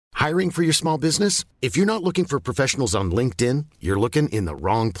Hiring for your small business? If you're not looking for professionals on LinkedIn, you're looking in the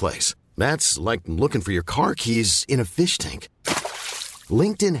wrong place. That's like looking for your car keys in a fish tank.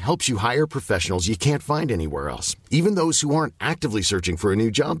 LinkedIn helps you hire professionals you can't find anywhere else, even those who aren't actively searching for a new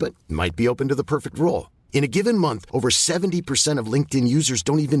job but might be open to the perfect role. In a given month, over 70% of LinkedIn users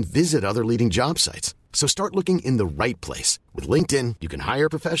don't even visit other leading job sites. So start looking in the right place. With LinkedIn, you can hire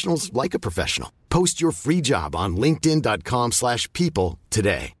professionals like a professional. Post your free job on linkedin.com/people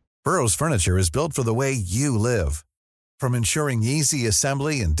today. Burrow's furniture is built for the way you live. From ensuring easy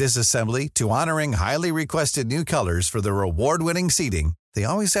assembly and disassembly to honoring highly requested new colors for their award-winning seating, they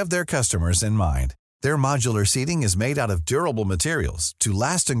always have their customers in mind. Their modular seating is made out of durable materials to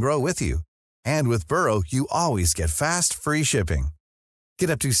last and grow with you. And with Burrow, you always get fast, free shipping.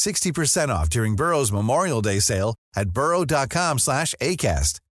 Get up to 60% off during Burrow's Memorial Day sale at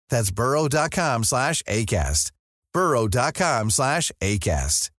burrow.com/ACAST. That's burrow.com/ACAST.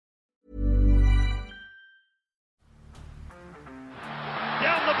 burrow.com/ACAST.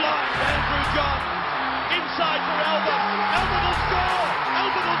 Down the blind, Andrew John. Inside for Albert. Albert will score.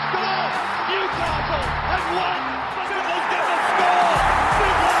 Albert will score. Newcastle have won. But Biddle's going to score.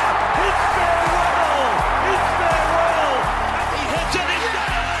 Biddle, it's farewell. It's farewell. He hits it. He's got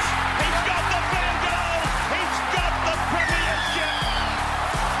it. He's got the fan goal. He's got the premiership.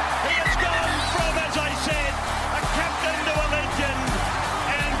 He has gone from, as I said, a captain to a legend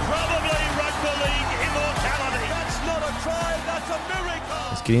and probably rugby league immortality. That's not a try. That's a miracle.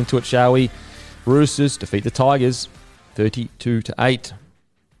 Let's get into it, shall we? Roosters defeat the Tigers 32-8.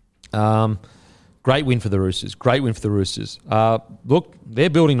 Great win for the Roosters. Great win for the Roosters. Look,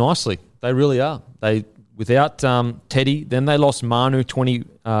 they're building nicely. They really are. They without Teddy, then they lost Manu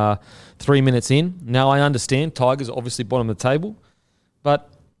 23 minutes in. Now I understand Tigers are obviously bottom of the table, but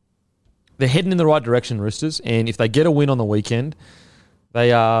they're heading in the right direction, Roosters. And if they get a win on the weekend,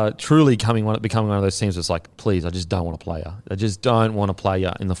 they are truly becoming one of those teams that's like, please, I just don't want to play you. I just don't want to play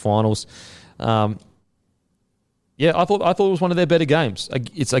you in the finals. Yeah, I thought it was one of their better games.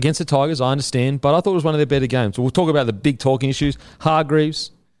 It's against the Tigers, I understand, but I thought it was one of their better games. We'll talk about the big talking issues.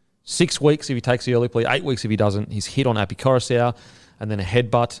 Hargreaves, 6 weeks if he takes the early plea, 8 weeks if he doesn't. He's hit on Api Coruscant and then a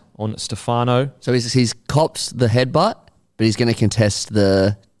headbutt on Stefano. So he's cops the headbutt, but he's going to contest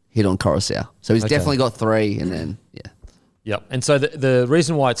the hit on Coruscant. So he's definitely got 3 and then, yeah. Yep. And so the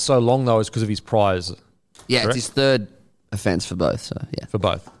reason why it's so long, though, is because of his priors. Yeah, correct? It's his 3rd offence for both, so yeah. For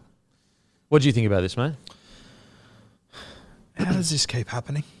both. What do you think about this, mate? How does this keep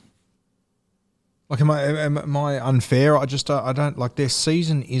happening? Like, am I unfair? I don't like, their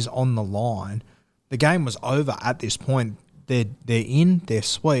season is on the line. The game was over at this point. They're in, they're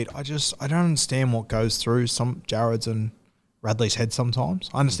sweet. I don't understand what goes through some Jared's and Radley's head sometimes.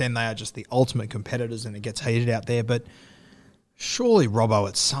 I understand they are just the ultimate competitors and it gets heated out there, but surely Robbo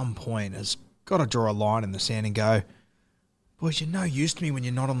at some point has got to draw a line in the sand and go, boys, you're no use to me when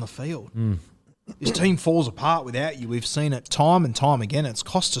you're not on the field. This team falls apart without you. We've seen it time and time again. It's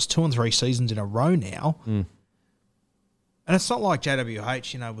cost us 2 and 3 seasons in a row now. And it's not like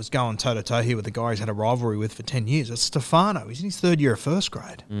JWH, was going toe-to-toe here with the guy he's had a rivalry with for 10 years. It's Stefano. He's in his 3rd year of first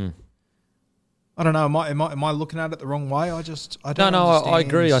grade. I don't know. Am I looking at it the wrong way? I don't understand. I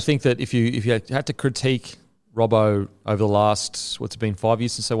agree. I think that if you had to critique Robbo over the last, what's it been, 5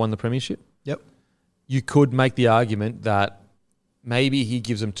 years since they won the premiership? Yep. You could make the argument that maybe he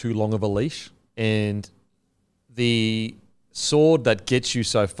gives them too long of a leash. And the sword that gets you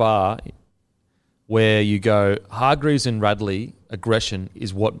so far, where you go, Hargreaves and Radley, aggression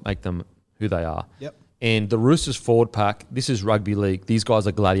is what make them who they are. Yep. And the Roosters forward pack, this is rugby league. These guys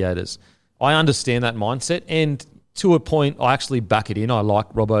are gladiators. I understand that mindset. And to a point, I actually back it in. I like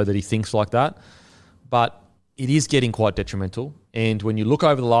Robbo that he thinks like that. But it is getting quite detrimental. And when you look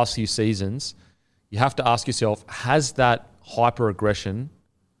over the last few seasons, you have to ask yourself, has that hyper-aggression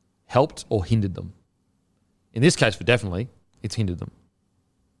helped or hindered them? In this case, definitely, it's hindered them.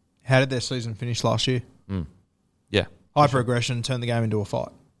 How did their season finish last year? Yeah. Hyper-aggression turned the game into a fight.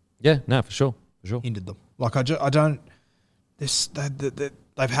 Yeah, no, for sure. Hindered them. Like, I don't...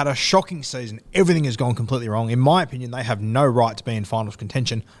 They've had a shocking season. Everything has gone completely wrong. In my opinion, they have no right to be in finals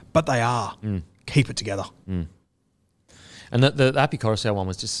contention, but they are. Keep it together. And the Api Coruscant one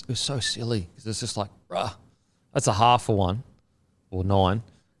was so silly. It's just like, bruh, that's a half for 1 or 9.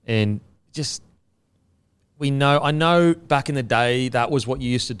 And just, I know back in the day that was what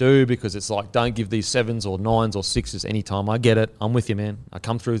you used to do because it's like, don't give these 7s or 9s or 6s anytime. I get it. I'm with you, man. I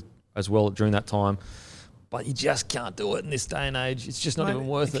come through as well during that time. But you just can't do it in this day and age. It's just not even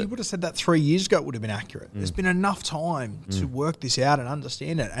worth it. If you would have said that 3 years ago, it would have been accurate. There's been enough time to work this out and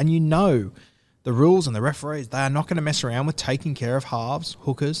understand it. And the rules and the referees, they are not going to mess around with taking care of halves,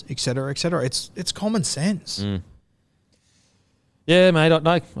 hookers, etc., etc. It's common sense. Yeah, mate.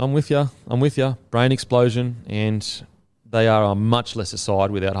 I'm with you. Brain explosion, and they are a much lesser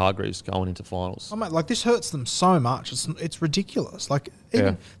side without Hargreaves going into finals. Oh, mate, like this hurts them so much. It's ridiculous. Like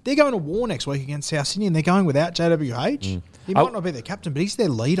even they're going to war next week against South Sydney, and they're going without JWH. He might not be their captain, but he's their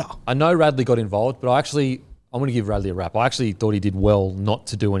leader. I know Radley got involved, but I'm going to give Radley a rap. I actually thought he did well not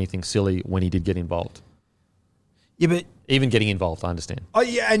to do anything silly when he did get involved. Yeah, but even getting involved, I understand. Oh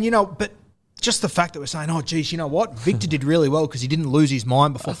yeah, and but just the fact that we're saying, oh geez, you know what, Victor did really well because he didn't lose his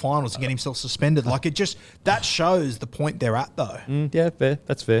mind before finals and get himself suspended. Like that shows the point they're at though. Yeah, fair.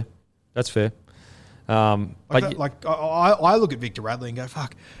 That's fair. I look at Victor Radley and go,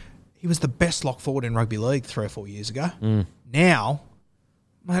 fuck, he was the best lock forward in rugby league 3 or 4 years ago. Now,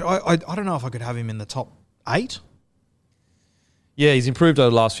 mate, I don't know if I could have him in the top 8. Yeah, he's improved over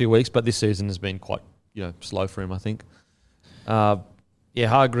the last few weeks, but this season has been quite slow for him, I think.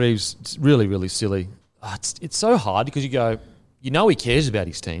 Hargreaves, it's really, really silly. It's so hard because you go, he cares about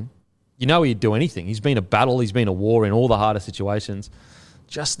his team. He'd do anything. He's been a battle. He's been a war in all the harder situations.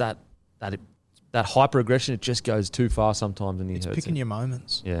 Just that hyper aggression, it just goes too far sometimes, and it's picking your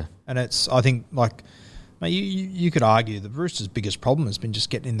moments. Yeah, and I think like, mate, you could argue the Roosters' biggest problem has been just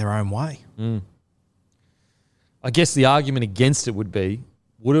getting in their own way. I guess the argument against it would be,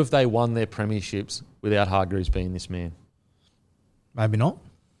 would have they won their premierships without Hargreaves being this man? Maybe not.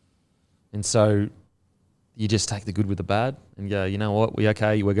 And so you just take the good with the bad and go, you know what, we're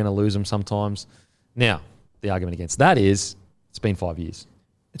going to lose them sometimes. Now, the argument against that is it's been 5 years.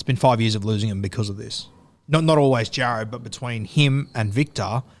 It's been 5 years of losing them because of this. Not always Jared, but between him and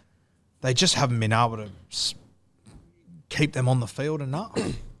Victor, they just haven't been able to keep them on the field enough.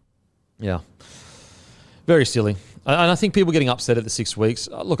 Yeah. Very silly. And I think people getting upset at the 6 weeks.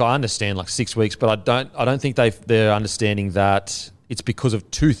 Look, I understand 6 weeks, but I don't think they're understanding that it's because of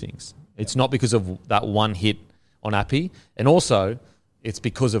two things. It's not because of that one hit on Appy, and also it's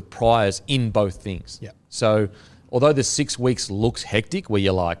because of priors in both things. Yeah. So although the 6 weeks looks hectic, where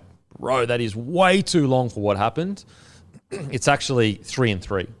you're like, bro, that is way too long for what happened, it's actually 3 and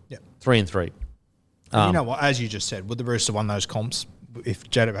 3. Yeah. 3 and 3. And you know what? As you just said, would the Roosters won those comps if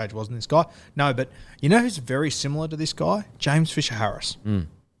JWH wasn't this guy? No, but you know who's very similar to this guy? James Fisher-Harris.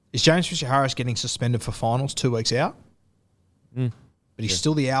 Is James Fisher-Harris getting suspended for finals 2 weeks out? But he's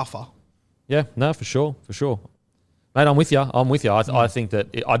still the alpha. Yeah, no, for sure. Mate, I'm with you. I think that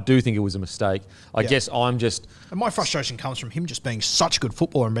I do think it was a mistake. I guess I'm just... And my frustration comes from him just being such a good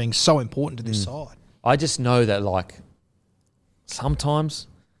footballer and being so important to this side. I just know that, sometimes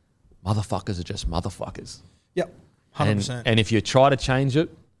motherfuckers are just motherfuckers. Yep, 100%. And if you try to change it,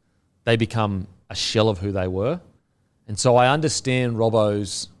 they become a shell of who they were. And so I understand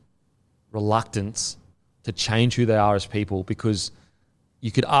Robbo's reluctance to change who they are as people, because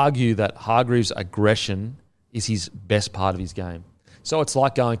you could argue that Hargreaves' aggression is his best part of his game. So it's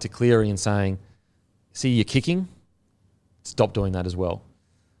like going to Cleary and saying, see, you're kicking, stop doing that as well.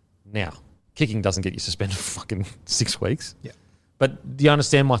 Now, kicking doesn't get you suspended for fucking 6 weeks. Yeah. But do you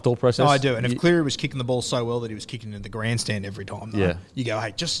understand my thought process? Oh, I do. And if Cleary was kicking the ball so well that he was kicking in the grandstand every time, though, you go,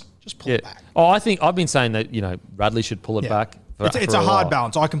 hey, just pull it back. Oh, I think I've been saying that, Radley should pull it back. It's a hard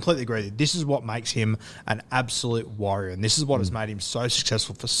balance. I completely agree. This is what makes him an absolute warrior, and this is what has made him so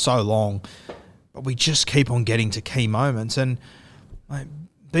successful for so long. But we just keep on getting to key moments, and mate,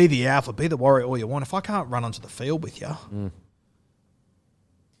 be the alpha, be the warrior all you want. If I can't run onto the field with you,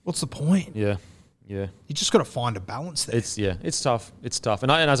 what's the point? Yeah. You just got to find a balance there. It's tough.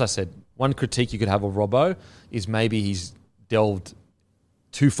 And as I said, one critique you could have of Robbo is maybe he's delved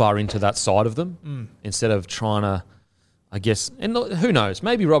too far into that side of them instead of trying to, I guess, and who knows,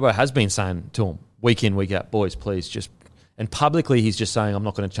 maybe Robbo has been saying to him week in, week out, boys, please just, and publicly he's just saying, I'm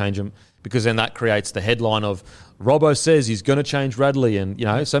not going to change him, because then that creates the headline of Robbo says he's going to change Radley,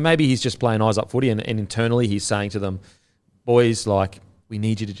 and, so maybe he's just playing eyes up footy, and internally he's saying to them, boys, we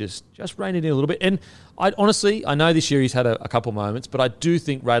need you to just rein it in a little bit. And I know this year he's had a couple moments, but I do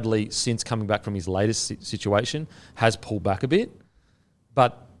think Radley, since coming back from his latest situation, has pulled back a bit.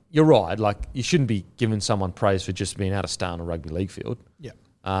 But you're right, you shouldn't be giving someone praise for just being out of star on a rugby league field. Yeah.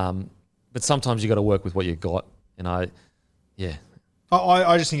 But sometimes you got to work with what you got. And I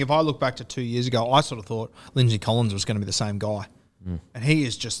just think if I look back to 2 years ago, I sort of thought Lindsay Collins was going to be the same guy. And he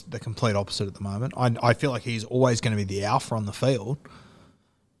is just the complete opposite at the moment. I feel like he's always going to be the alpha on the field,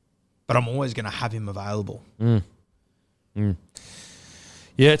 but I'm always going to have him available. Yeah,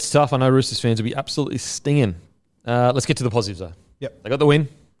 it's tough. I know Roosters fans will be absolutely stinging. Let's get to the positives, though. Yep. They got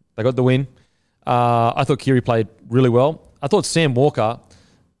the win. I thought Keary played really well. I thought Sam Walker,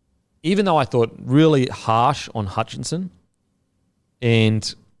 even though I thought really harsh on Hutchinson,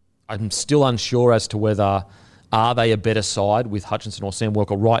 and I'm still unsure as to whether are they a better side with Hutchinson or Sam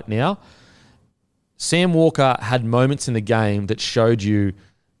Walker right now. Sam Walker had moments in the game that showed you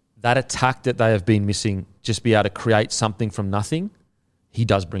that attack that they have been missing, just be able to create something from nothing. He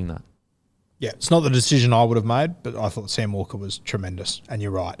does bring that. Yeah, it's not the decision I would have made, but I thought Sam Walker was tremendous. And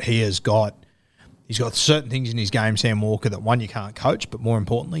you're right. He's got certain things in his game, Sam Walker, that one, you can't coach, but more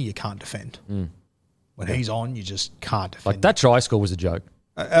importantly, you can't defend. When he's on, you just can't defend. Like that try score was a joke.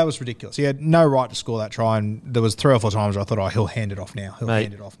 That was ridiculous. He had no right to score that try, and there was 3 or 4 times where I thought, he'll hand it off now.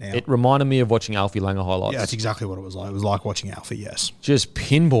 Mate, it reminded me of watching Alfie Langer highlights. Yeah, that's exactly what it was like. It was like watching Alfie, yes. Just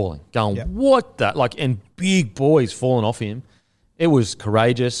pinballing, going, what that? Like, and big boys falling off him. It was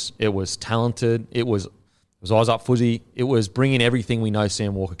courageous. It was talented. It was eyes up footy. It was bringing everything we know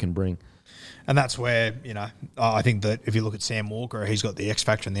Sam Walker can bring. And that's where, I think that if you look at Sam Walker, he's got the X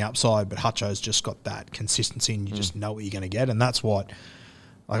factor and the upside, but Hutcho's just got that consistency and you just know what you're going to get. And that's what,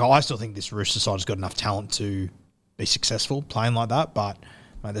 I still think this Roosters side has got enough talent to be successful playing like that. But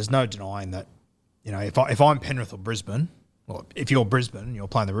mate, there's no denying that, if I'm Penrith or Brisbane, or if you're Brisbane and you're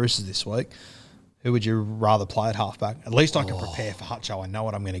playing the Roosters this week, who would you rather play at halfback? At least I can prepare for Hutcho. I know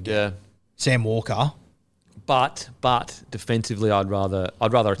what I'm going to get. Yeah. Sam Walker. But defensively, I'd rather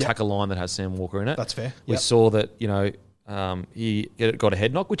attack a line that has Sam Walker in it. That's fair. We saw that he got a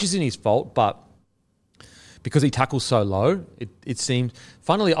head knock, which isn't his fault, but because he tackles so low, it seems.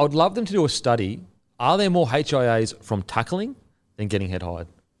 Finally, I would love them to do a study. Are there more HIAs from tackling than getting head high?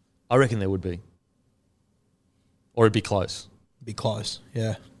 I reckon there would be, or it'd be close. Be close,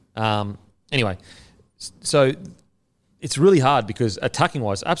 yeah. Anyway, so it's really hard because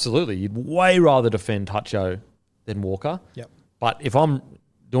attacking-wise, absolutely, you'd way rather defend Hutcho than Walker. Yep. But if I'm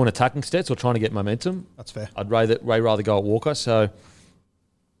doing attacking stats or trying to get momentum, that's fair. I'd way rather go at Walker. So,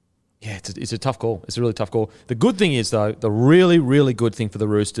 yeah, it's a tough call. It's a really tough call. The good thing is, though, the really, really good thing for the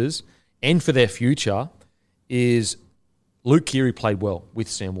Roosters and for their future is Luke Keary played well with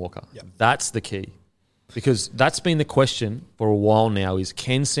Sam Walker. Yep. That's the key. Because that's been the question for a while now is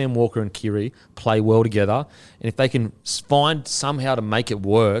can Sam Walker and Keary play well together? And if they can find somehow to make it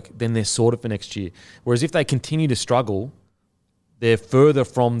work, then they're sorted for next year. Whereas if they continue to struggle, they're further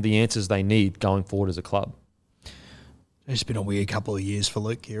from the answers they need going forward as a club. It's been a weird couple of years for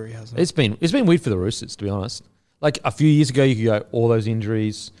Luke Keary, hasn't it? It's been weird for the Roosters, to be honest. Like a few years ago, you could go, all those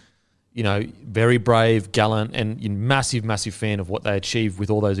injuries, very brave, gallant, and massive, massive fan of what they achieved with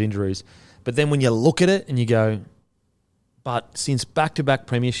all those injuries. But then when you look at it and you go, but since back-to-back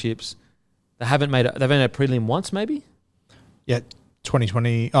premierships, they've only made a prelim once, maybe? Yeah,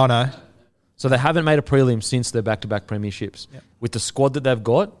 2020. Oh, no. So they haven't made a prelim since their back-to-back premierships. Yep. With the squad that they've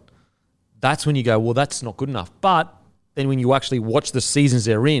got, that's when you go, well, that's not good enough. But then when you actually watch the seasons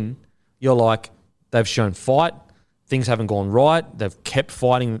they're in, you're like, they've shown fight. Things haven't gone right. They've kept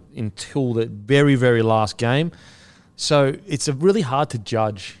fighting until the very, very last game. So it's really hard to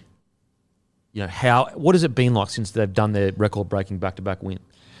judge. What has it been like since they've done their record-breaking back-to-back win?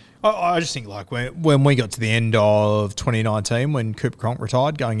 I just think when we got to the end of 2019, when Cooper Cronk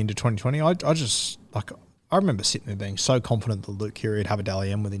retired, going into 2020, I remember sitting there being so confident that Luke Keary would have a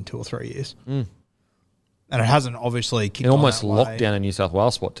Dally M within 2 or 3 years, and it hasn't obviously kicked on almost that locked way. down a New South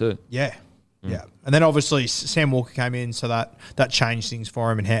Wales spot too. Yeah, yeah, and then obviously Sam Walker came in, so that changed things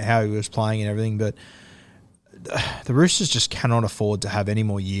for him and how he was playing and everything. But the Roosters just cannot afford to have any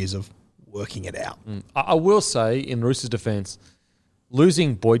more years of working it out. I will say, in Roosters' defence,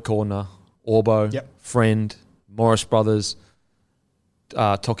 losing Boyd Cordner, Orbo, Friend, Morris Brothers,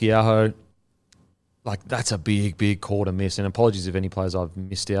 Tokiaho, that's a big, big call to miss. And apologies if any players I've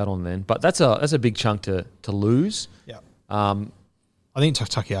missed out on then. But that's a big chunk to lose. Yeah. I think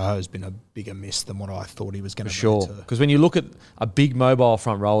Tokiaho has been a bigger miss than what I thought he was going to be. Sure. Because when you look at a big mobile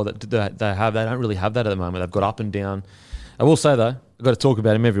front rower that they don't really have that at the moment. They've got up and down. I will say, though, I've got to talk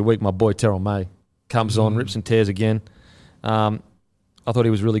about him every week. My boy Terrell May comes on, rips and tears again. I thought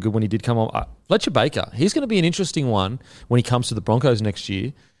he was really good when he did come on. Fletcher Baker, he's going to be an interesting one when he comes to the Broncos next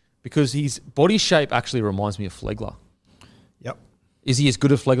year because his body shape actually reminds me of Flegler. Yep. Is he as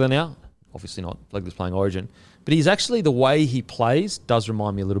good as Flegler now? Obviously not. Flegler's playing Origin. But he's actually, the way he plays does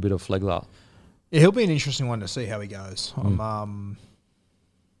remind me a little bit of Flegler. Yeah, he'll be an interesting one to see how he goes.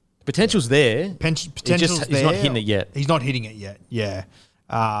 Potential's there. Potential's there. He's not hitting it yet. He's not hitting it yet, yeah.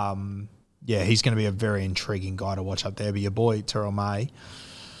 He's going to be a very intriguing guy to watch up there. But your boy, Terrell May,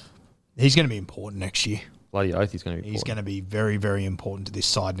 he's going to be important next year. Bloody oath, he's going to be important. He's going to be very, very important to this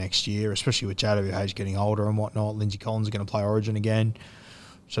side next year, especially with JWH getting older and whatnot. Lindsay Collins is going to play Origin again.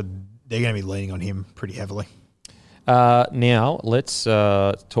 So they're going to be leaning on him pretty heavily. Now let's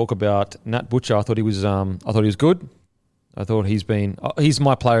talk about Nat Butcher. I thought he was good. I thought he's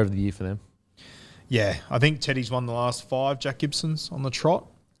my player of the year for them. Yeah, I think Teddy's won the last 5 Jack Gibsons on the trot.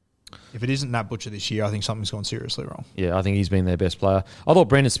 If it isn't Nat Butcher this year, I think something's gone seriously wrong. Yeah, I think he's been their best player. I thought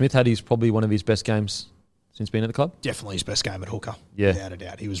Brandon Smith had probably one of his best games since being at the club. Definitely his best game at hooker. Yeah. Without a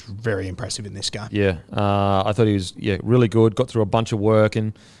doubt. He was very impressive in this game. Yeah, I thought he was really good, got through a bunch of work,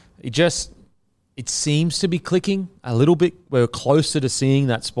 and it seems to be clicking a little bit. We're closer to seeing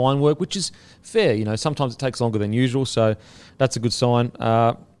that spine work, which is fair. Sometimes it takes longer than usual, so that's a good sign.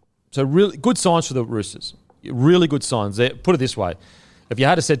 So really good signs for the Roosters. Really good signs. Put it this way. If you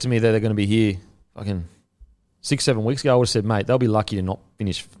had said to me that they're going to be here fucking 6-7 weeks ago, I would have said, mate, they'll be lucky to not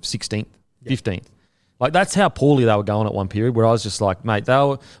finish 16th, 15th. Like, that's how poorly they were going at one period, where I was just like, mate, they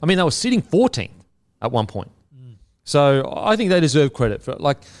were sitting 14th at one point. So I think they deserve credit for,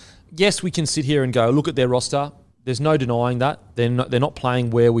 yes, we can sit here and go, look at their roster. There's no denying that. They're not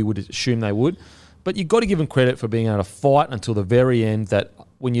playing where we would assume they would. But you've got to give them credit for being able to fight until the very end. That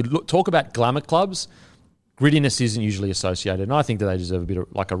when you talk about glamour clubs, grittiness isn't usually associated. And I think that they deserve a bit of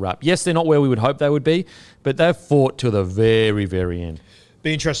a rap. Yes, they're not where we would hope they would be, but they've fought to the very, very end.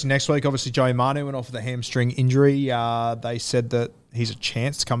 Be interesting next week. Obviously, Joey Manu went off with a hamstring injury. They said that he's a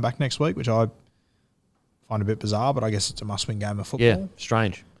chance to come back next week, which I find a bit bizarre, but I guess it's a must-win game of football. Yeah,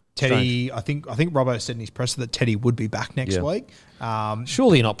 strange. Teddy, I think Robbo said in his presser that Teddy would be back next week.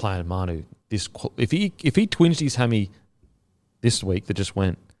 Surely you're not playing Manu. If he twinged his hammy this week that just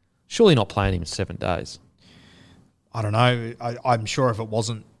went, surely not playing him in 7 days. I don't know. I'm sure if it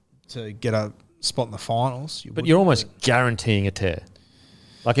wasn't to get a spot in the finals, but you're almost guaranteeing a tear.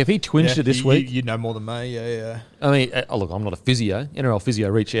 Like if he twinged it this week, you'd know more than me. Yeah. I mean, look, I'm not a physio. NRL physio,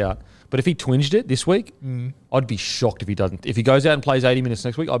 reach out. But if he twinged it this week, I'd be shocked if he doesn't. If he goes out and plays 80 minutes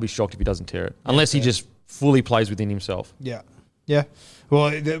next week, I'd be shocked if he doesn't tear it, unless he just fully plays within himself. Yeah. Well,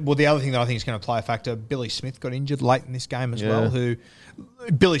 the other thing that I think is going to play a factor, Billy Smith got injured late in this game as well.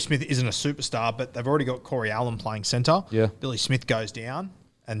 Billy Smith isn't a superstar, but they've already got Corey Allen playing centre. Yeah. Billy Smith goes down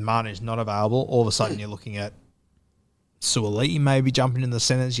and Manu's not available. All of a sudden, you're looking at Suoliti maybe jumping in the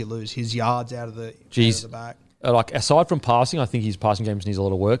centres. You lose his yards out of the back. Aside from passing, I think his passing games needs a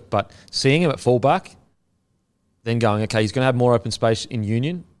lot of work. But seeing him at fullback, then going, okay, he's going to have more open space in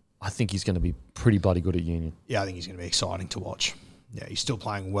Union. I think he's going to be pretty bloody good at Union. Yeah, I think he's going to be exciting to watch. Yeah, he's still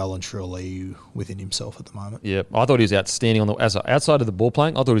playing well and truly within himself at the moment. Yeah, I thought he was outstanding outside of the ball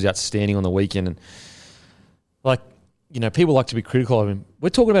playing. I thought he was outstanding on the weekend, and people like to be critical of him. We're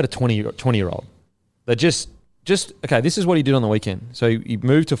talking about a 20-year-old. They're just okay. This is what he did on the weekend. So he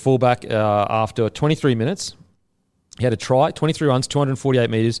moved to fullback after 23 minutes. He had a try, 23 runs, 248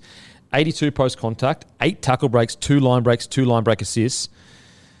 meters, 82 post contact, 8 tackle breaks, 2 line breaks, 2 line break assists,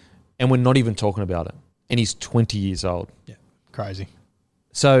 and we're not even talking about it. And he's 20 years old. Yeah. Crazy.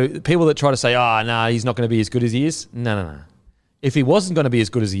 So people that try to say, he's not going to be as good as he is. No. If he wasn't going to be as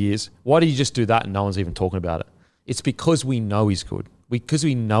good as he is, why did you just do that and no one's even talking about it? It's because we know he's good. Because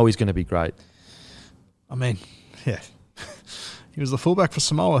we know he's going to be great. I mean, yeah. He was the fullback for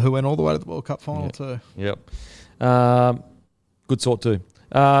Samoa who went all the way to the World Cup final too. Yep. Good sort too.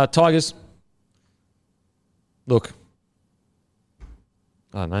 Tigers. Look.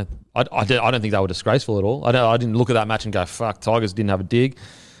 I don't know. I don't think they were disgraceful at all. I didn't look at that match and go, fuck, Tigers didn't have a dig.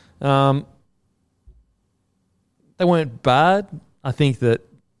 They weren't bad. I think that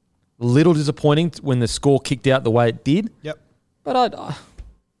a little disappointing when the score kicked out the way it did. Yep. But I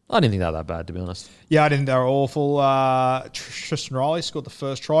didn't think they were that bad, to be honest. Yeah, I didn't think they were awful. Tristan Riley scored the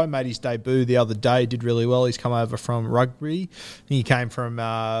first try, made his debut the other day, did really well. He's come over from rugby. He came from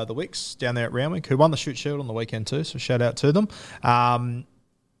the Wicks down there at Randwick, who won the Shoot Shield on the weekend too, so shout out to them.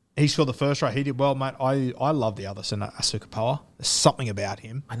 He scored the first try. He did well, mate. I love the other centre, Asuka Poa. There's something about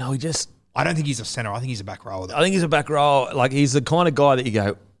him. I know, I don't think he's a centre. I think he's a back rower. I think he's a back rower. Like, he's the kind of guy that you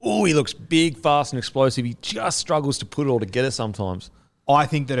go, oh, he looks big, fast and explosive. He just struggles to put it all together sometimes. I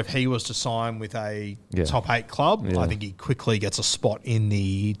think that if he was to sign with a top 8 club, I think he quickly gets a spot in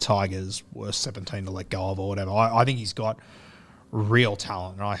the Tigers' worst 17 to let go of or whatever. I think he's got real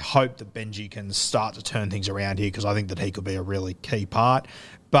talent, and I hope that Benji can start to turn things around here because I think that he could be a really key part.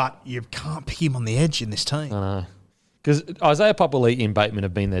 But you can't pick him on the edge in this team. I know. Because Isaiah Papali'i and Bateman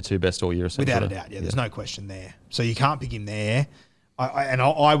have been their two best all year. Without a doubt, there's no question there. So you can't pick him there.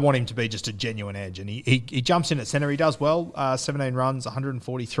 I want him to be just a genuine edge. And he jumps in at centre. He does well. 17 runs,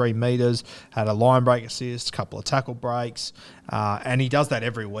 143 metres, had a line break assist, a couple of tackle breaks. And he does that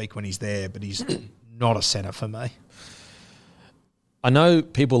every week when he's there, but he's not a centre for me. I know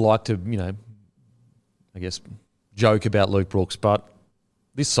people like to, I guess, joke about Luke Brooks, but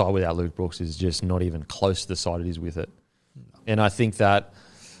this side without Luke Brooks is just not even close to the side it is with it. And I think that,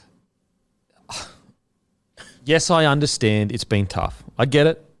 yes, I understand it's been tough. I get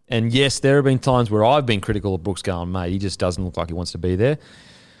it. And yes, there have been times where I've been critical of Brooks going, mate, he just doesn't look like he wants to be there.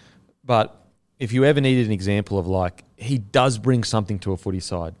 But if you ever needed an example of like, he does bring something to a footy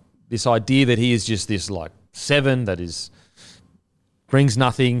side. This idea that he is just this like 7 that brings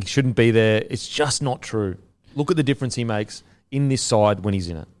nothing, shouldn't be there. It's just not true. Look at the difference he makes in this side when he's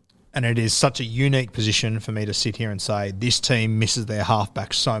in it. And it is such a unique position for me to sit here and say this team misses their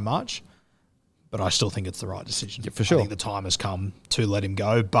halfback so much, but I still think it's the right decision. Yeah, for sure. I think the time has come to let him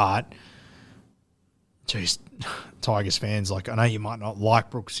go, but geez, Tigers fans, like I know you might not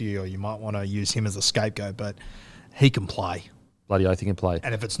like Brooksy or you might want to use him as a scapegoat, but he can play. Bloody oath he can play.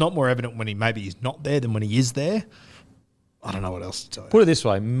 And if it's not more evident when he's not there than when he is there, I don't know what else to tell you. Put it this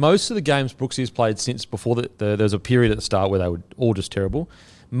way, most of the games Brooksy has played since before there was a period at the start where they were all just terrible.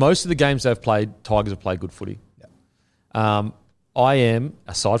 Most of the games they've played, Tigers have played good footy. Yep. I am,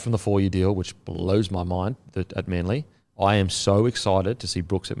 aside from the 4-year deal, which blows my mind at Manly, I am so excited to see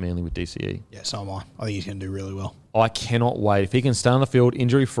Brooks at Manly with DCE. Yeah, so am I. I think he's going to do really well. I cannot wait. If he can stay on the field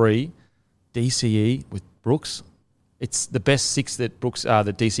injury-free, DCE with Brooks, it's the best 6 that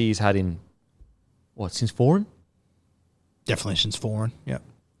that DCE's had in, since foreign? Definitely since foreign, yep.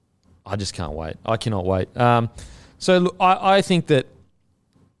 I just can't wait. I cannot wait. So look, I think that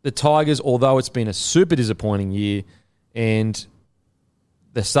the Tigers, although it's been a super disappointing year and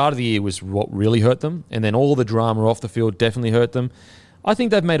the start of the year was what really hurt them, and then all the drama off the field definitely hurt them, I think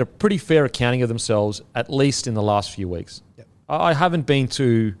they've made a pretty fair accounting of themselves, at least in the last few weeks. Yep. I haven't been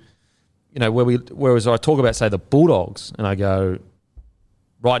to, whereas I talk about, say, the Bulldogs, and I go,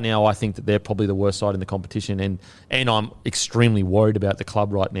 right now I think that they're probably the worst side in the competition, and I'm extremely worried about the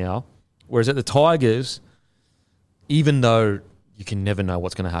club right now. Whereas at the Tigers, even though you can never know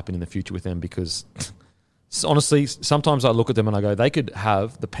what's going to happen in the future with them because... honestly, sometimes I look at them and I go, they could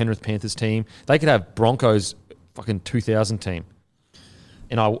have the Penrith Panthers team. They could have Broncos fucking 2000 team.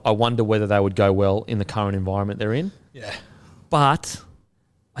 And I wonder whether they would go well in the current environment they're in. Yeah. But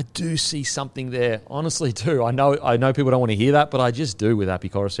I do see something there. Honestly, too. I know people don't want to hear that, but I just do with Api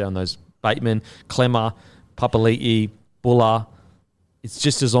Coruscant and those Bateman, Clemmer, Papali'i, Buller. It's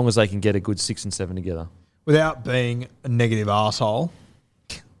just as long as they can get a good 6 and 7 together. Without being a negative arsehole,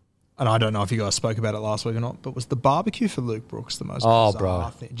 and I don't know if you guys spoke about it last week or not, but was the barbecue for Luke Brooks the most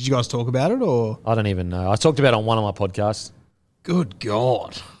bizarre thing? Did you guys talk about it or? I don't even know. I talked about it on one of my podcasts. Good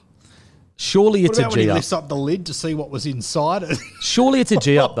God. Surely it's a G up. When he lifts up the lid to see what was inside it? Surely it's a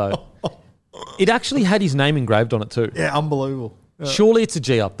G up though. It actually had his name engraved on it too. Yeah, unbelievable. Yeah. Surely it's a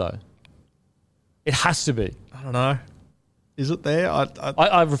G up though. It has to be. I don't know. Is it there?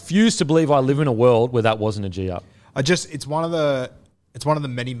 I refuse to believe I live in a world where that wasn't a G up. It's one of the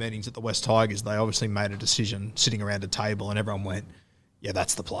many meetings at the West Tigers. They obviously made a decision sitting around a table and everyone went, yeah,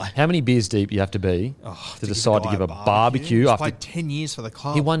 that's the play. How many beers deep do you have to be to decide to give a barbecue? He's played 10 years for the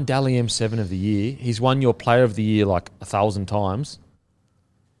club. He won Dally M7 of the year. He's won your player of the year like 1,000 times.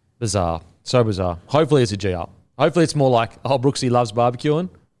 Bizarre. So bizarre. Hopefully it's a G up. Hopefully it's more like, Brooksy loves barbecuing.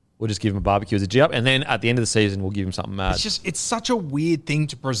 We'll just give him a barbecue as a G up. And then at the end of the season, we'll give him something mad. It's such a weird thing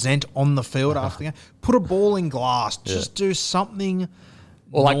to present on the field after the game. Put a ball in glass. Just do something.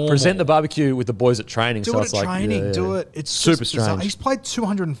 Or like present the barbecue with the boys at training. Do it at training. Do it. It's super strange. Bizarre. He's played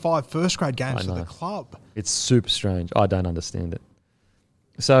 205 first grade games for the club. It's super strange. I don't understand it.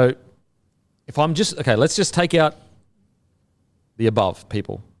 So if I'm just, let's just take out the above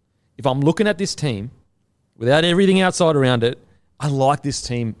people. If I'm looking at this team without everything outside around it, I like this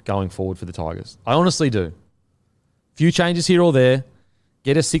team going forward for the Tigers. I honestly do. Few changes here or there.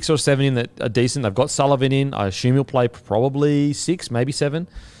 Get a 6 or 7 in that are decent. They've got Sullivan in. I assume he'll play probably 6, maybe 7.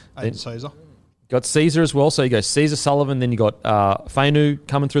 And Caesar. Got Caesar as well. So you go Caesar, Sullivan, then you got Fainu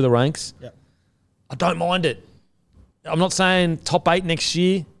coming through the ranks. Yep. I don't mind it. I'm not saying top 8 next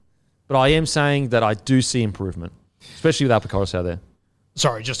year, but I am saying that I do see improvement, especially with Alpacoris out there.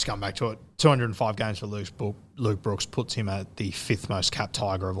 Sorry, just to come back to it, 205 games for Luke Brooks puts him at the 5th most capped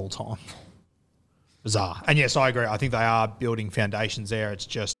Tiger of all time. Bizarre. And yes, I agree. I think they are building foundations there. It's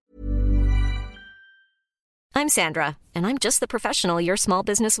just... I'm Sandra, and I'm just the professional your small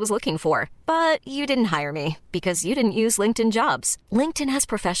business was looking for. But you didn't hire me because you didn't use LinkedIn Jobs. LinkedIn has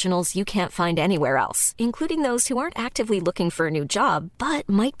professionals you can't find anywhere else, including those who aren't actively looking for a new job, but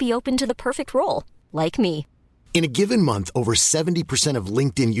might be open to the perfect role, like me. In a given month, over 70% of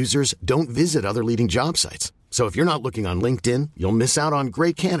LinkedIn users don't visit other leading job sites. So if you're not looking on LinkedIn, you'll miss out on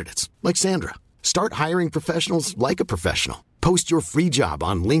great candidates like Sandra. Start hiring professionals like a professional. Post your free job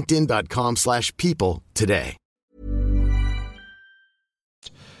on linkedin.com/people today.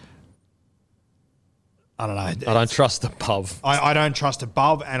 I don't know. I don't trust above. I don't trust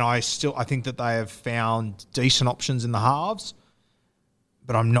above, and I think that they have found decent options in the halves,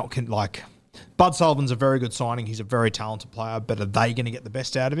 but I'm not like Bud Sullivan's a very good signing. He's a very talented player, but are they going to get the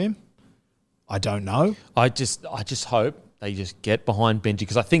best out of him? I don't know. I just hope they just get behind Benji,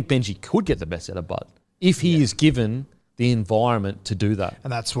 because I think Benji could get the best out of Bud if he is given the environment to do that.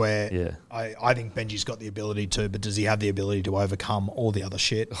 And that's where I think Benji's got the ability to, but does he have the ability to overcome all the other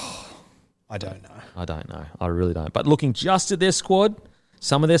shit? I don't know. I don't know. I really don't. But looking just at their squad,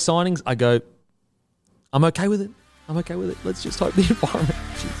 some of their signings, I go, I'm okay with it. Let's just hope the environment.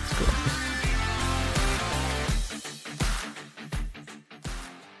 Jesus Christ.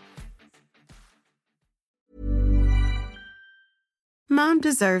 Mom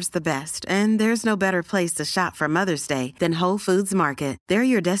deserves the best, and there's no better place to shop for Mother's Day than Whole Foods Market. They're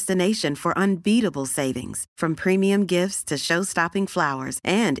your destination for unbeatable savings, from premium gifts to show-stopping flowers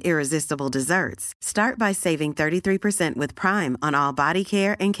and irresistible desserts. Start by saving 33% with Prime on all body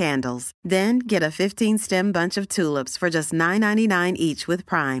care and candles. Then get a 15-stem bunch of tulips for just $9.99 each with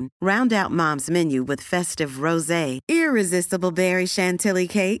Prime. Round out Mom's menu with festive rosé, irresistible berry chantilly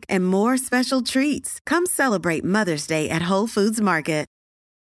cake, and more special treats. Come celebrate Mother's Day at Whole Foods Market.